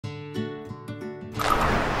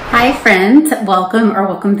Hi friends,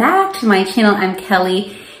 welcome back to my channel. I'm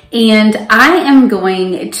Kelly and I am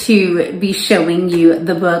going to be showing you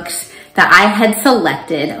the books that I had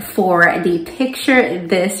selected for the Picture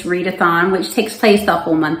This Readathon, which takes place the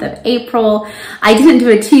whole month of April. I didn't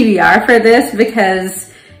do a TBR for this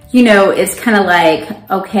because, you know, it's kind of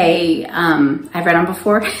like, okay, I've read them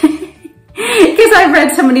before. Because I've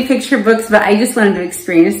read so many picture books, but I just wanted to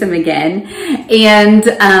experience them again. And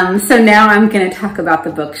so now I'm going to talk about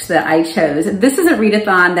the books that I chose. This is a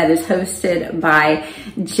readathon that is hosted by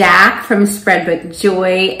Jack from Spreadbook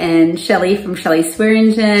Joy and Shelly from Shelly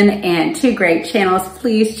Swearingen, and two great channels.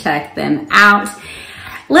 Please check them out.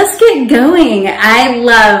 Let's get going. I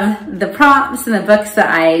love the prompts and the books that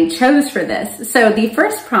I chose for this. So the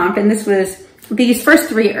first prompt, and these first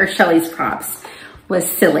three are Shelly's prompts, was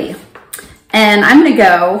silly. And I'm gonna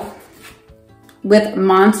go with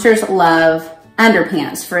Monsters Love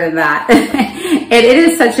Underpants for that. It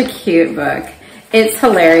is such a cute book. It's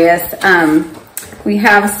hilarious. We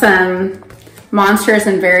have some monsters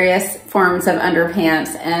in various forms of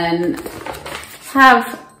underpants and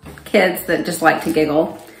have kids that just like to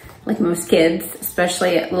giggle, like most kids,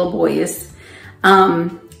 especially little boys,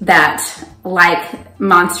 that like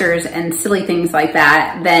monsters and silly things like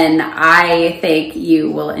that, then I think you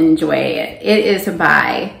will enjoy it. It is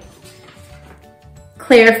by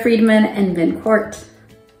Freedman and Cort.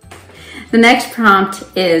 The next prompt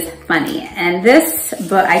is funny. And this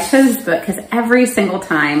book, I chose this book because every single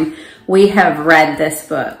time we have read this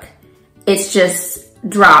book, it's just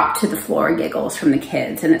dropped to the floor giggles from the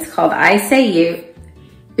kids. And it's called I Say You,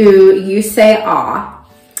 Ooh, You Say Aw.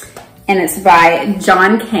 And it's by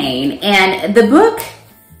John Kane. And the book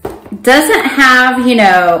doesn't have, you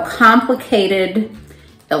know, complicated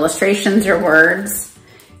illustrations or words.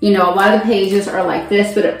 You know, a lot of the pages are like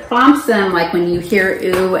this, but it prompts them, like when you hear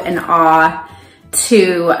ooh and ah,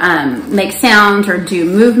 to make sounds or do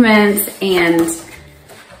movements. And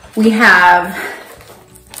we have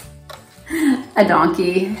a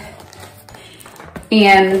donkey.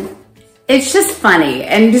 And it's just funny.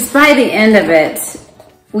 And just by the end of it,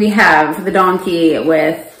 we have the donkey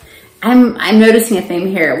with, I'm noticing a theme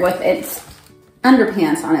here, with its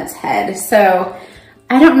underpants on its head. So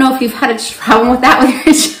I don't know if you've had a problem with that with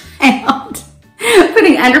your child,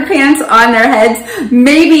 putting underpants on their heads.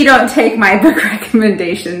 Maybe don't take my book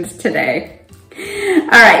recommendations today. All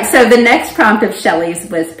right, so the next prompt of Shelly's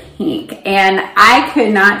was pink, and I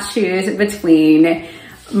could not choose between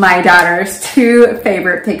my daughter's two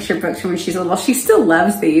favorite picture books from when she's little. She still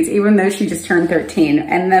loves these, even though she just turned 13.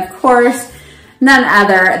 And of course, none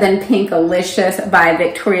other than Pinkalicious by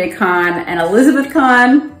Victoria Kann and Elizabeth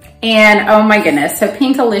Kann. And oh my goodness, so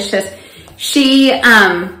Pinkalicious, she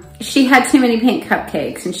had too many pink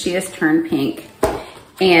cupcakes and she has turned pink.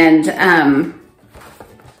 And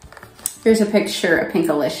here's a picture of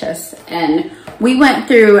Pinkalicious. And we went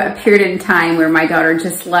through a period in time where my daughter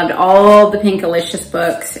just loved all the Pinkalicious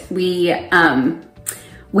books. We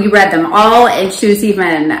read them all, and she was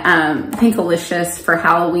even Pinkalicious for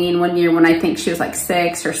Halloween one year when I think she was like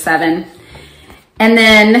 6 or 7. And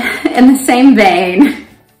then in the same vein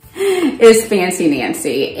is Fancy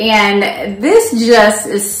Nancy. And this just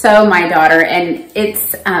is so my daughter, and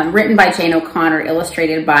it's written by Jane O'Connor,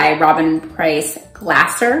 illustrated by Robin Preiss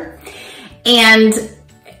Glasser. And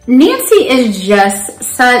Nancy is just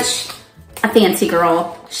such a fancy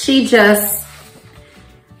girl. She's just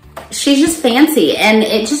fancy, and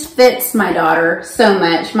it just fits my daughter so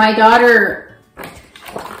much. My daughter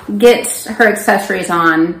gets her accessories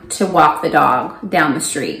on to walk the dog down the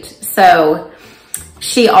street. So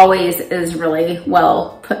she always is really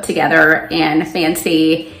well put together and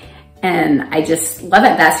fancy. And I just love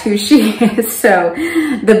it. That's who she is. So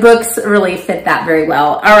the books really fit that very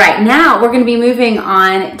well. All right, now we're going to be moving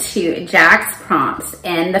on to Jack's prompts.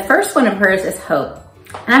 And the first one of hers is Hope.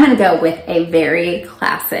 And I'm going to go with a very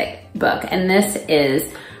classic book. And this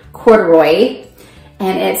is Corduroy.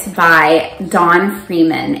 And it's by Don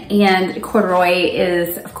Freeman. And Corduroy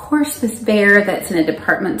is, of course, this bear that's in a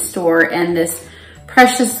department store. And this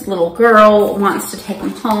precious little girl wants to take him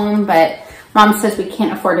home, but Mom says we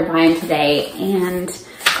can't afford to buy him today. And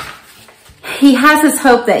he has this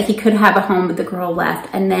hope that he could have a home, but the girl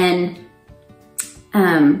left. And then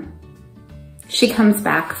she comes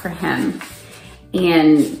back for him,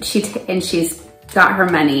 and she's got her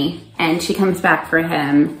money, and she comes back for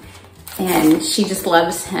him, and she just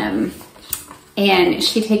loves him, and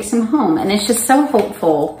she takes him home. And it's just so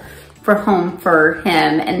hopeful for home for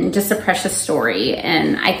him, and just a precious story.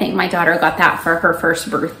 And I think my daughter got that for her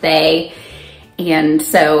first birthday. And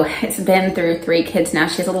so it's been through 3 kids now.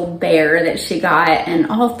 She has a little bear that she got, and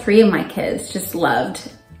all 3 of my kids just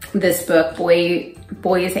loved this book,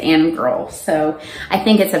 boys and girls. So I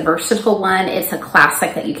think it's a versatile one. It's a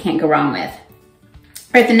classic that you can't go wrong with.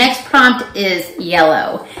 All right, the next prompt is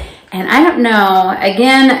yellow. And I don't know,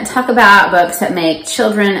 again, talk about books that make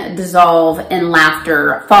children dissolve in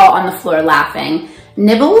laughter, fall on the floor laughing.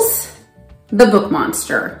 Nibbles, the Book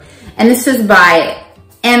Monster. And this is by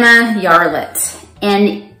Emma Yarlett.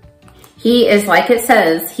 And he is, like it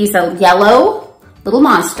says, he's a yellow little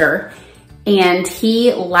monster. And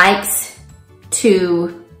he likes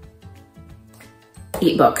to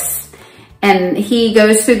eat books. And he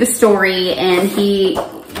goes through the story and he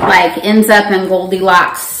like ends up in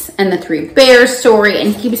Goldilocks and the Three Bears story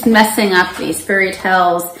and keeps messing up these fairy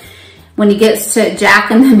tales. When he gets to Jack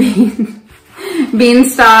and the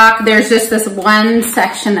Beanstalk, there's just this one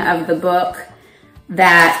section of the book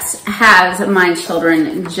that has my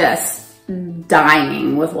children just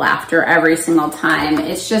dying with laughter every single time.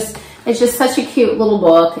 It's just such a cute little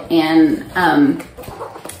book, and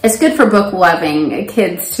it's good for book loving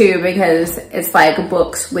kids too, because it's like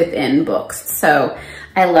books within books. So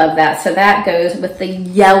I love that. So that goes with the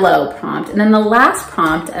yellow prompt. And then the last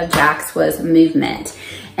prompt of Jack's was movement.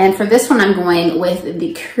 And for this one, I'm going with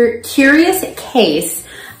the Curious Case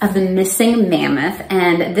of the Missing Mammoth.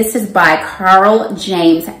 And this is by Karl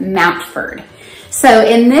James Mountford. So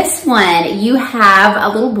in this one, you have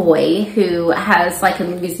a little boy who has like a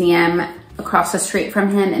museum across the street from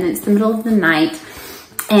him, and it's the middle of the night,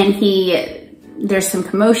 and there's some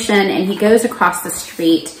commotion, and he goes across the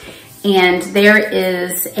street, and there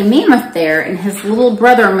is a mammoth there, and his little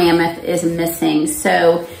brother mammoth is missing.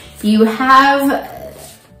 So you have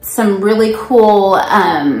some really cool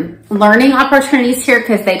learning opportunities here,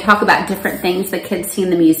 because they talk about different things the kids see in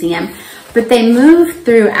the museum, but they move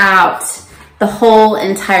throughout the whole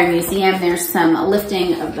entire museum. There's some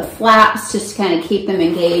lifting of the flaps just to kind of keep them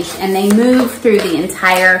engaged, and they move through the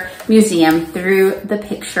entire museum through the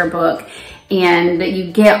picture book, and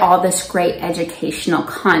you get all this great educational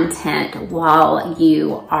content while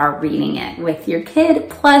you are reading it with your kid,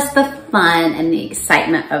 plus the fun and the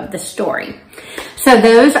excitement of the story. So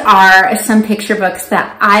those are some picture books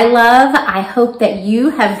that I love. I hope that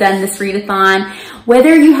you have done this readathon.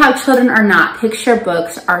 Whether you have children or not, picture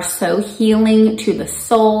books are so healing to the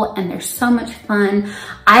soul, and they're so much fun.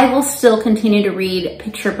 I will still continue to read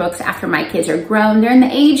picture books after my kids are grown. They're in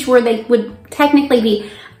the age where they would technically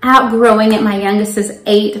be outgrowing it. My youngest is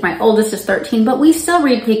 8, my oldest is 13, but we still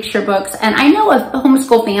read picture books. And I know a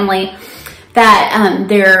homeschool family that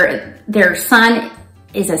their son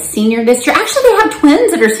is a senior this year. Actually, they have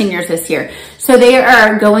twins that are seniors this year. So they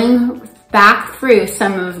are going back through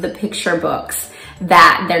some of the picture books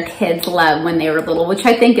that their kids loved when they were little, which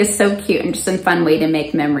I think is so cute and just a fun way to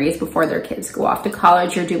make memories before their kids go off to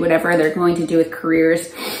college or do whatever they're going to do with careers.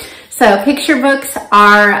 So picture books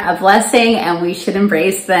are a blessing, and we should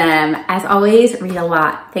embrace them. As always, read a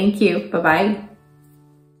lot. Thank you. Bye-bye.